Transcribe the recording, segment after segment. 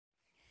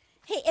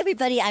Hey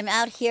everybody, I'm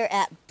out here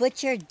at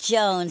Butcher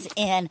Jones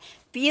in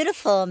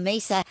beautiful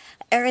Mesa,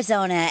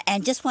 Arizona,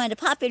 and just wanted to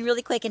pop in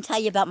really quick and tell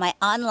you about my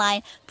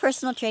online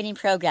personal training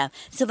program.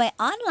 So my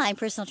online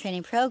personal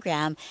training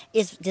program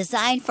is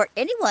designed for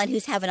anyone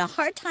who's having a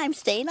hard time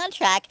staying on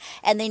track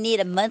and they need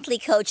a monthly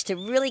coach to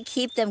really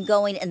keep them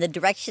going in the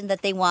direction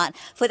that they want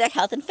for their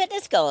health and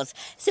fitness goals.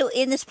 So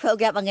in this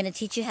program, I'm going to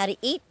teach you how to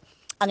eat.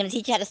 I'm going to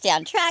teach you how to stay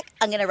on track.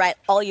 I'm going to write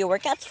all your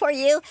workouts for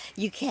you.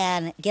 You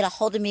can get a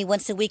hold of me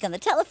once a week on the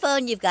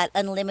telephone. You've got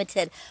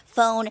unlimited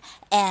phone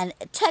and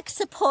text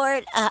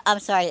support.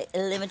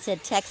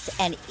 Limited text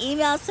and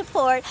email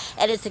support.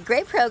 And it's a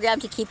great program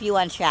to keep you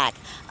on track.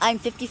 I'm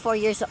 54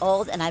 years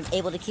old and I'm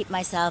able to keep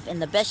myself in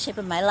the best shape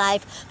of my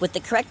life with the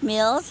correct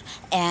meals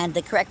and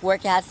the correct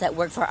workouts that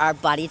work for our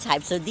body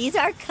type. So these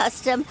are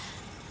custom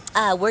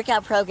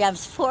workout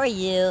programs for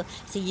you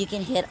so you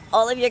can hit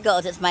all of your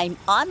goals. It's my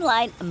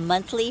online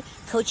monthly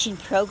coaching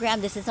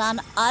program. This is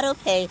on auto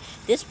pay,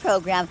 this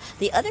program.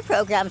 The other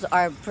programs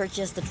are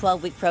purchased, the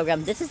 12-week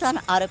program. This is on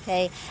auto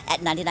pay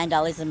at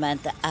 $99 a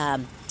month.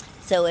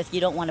 So if you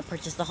don't want to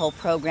purchase the whole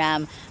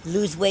program,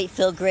 lose weight,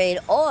 feel great,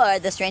 or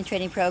the strength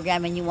training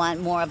program, and you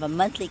want more of a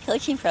monthly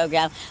coaching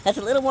program that's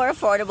a little more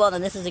affordable,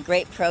 then this is a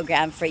great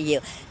program for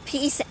you.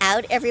 Peace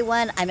out,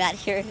 everyone. I'm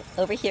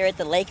over here at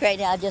the lake right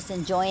now, just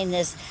enjoying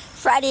this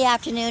Friday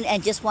afternoon,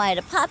 and just wanted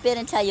to pop in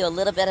and tell you a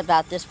little bit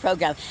about this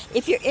program.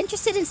 If you're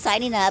interested in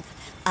signing up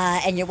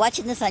and you're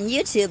watching this on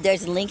YouTube,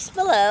 there's links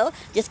below.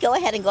 Just go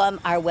ahead and go on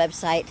our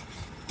website,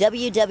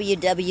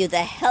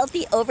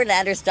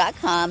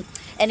 www.thehealthyoverlanders.com.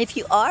 And if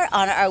you are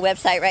on our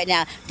website right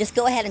now, just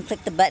go ahead and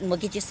click the button. We'll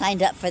get you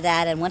signed up for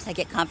that. And once I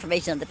get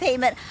confirmation of the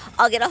payment,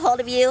 I'll get a hold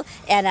of you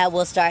and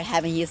we'll start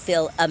having you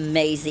feel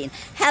amazing.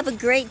 Have a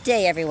great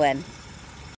day, everyone.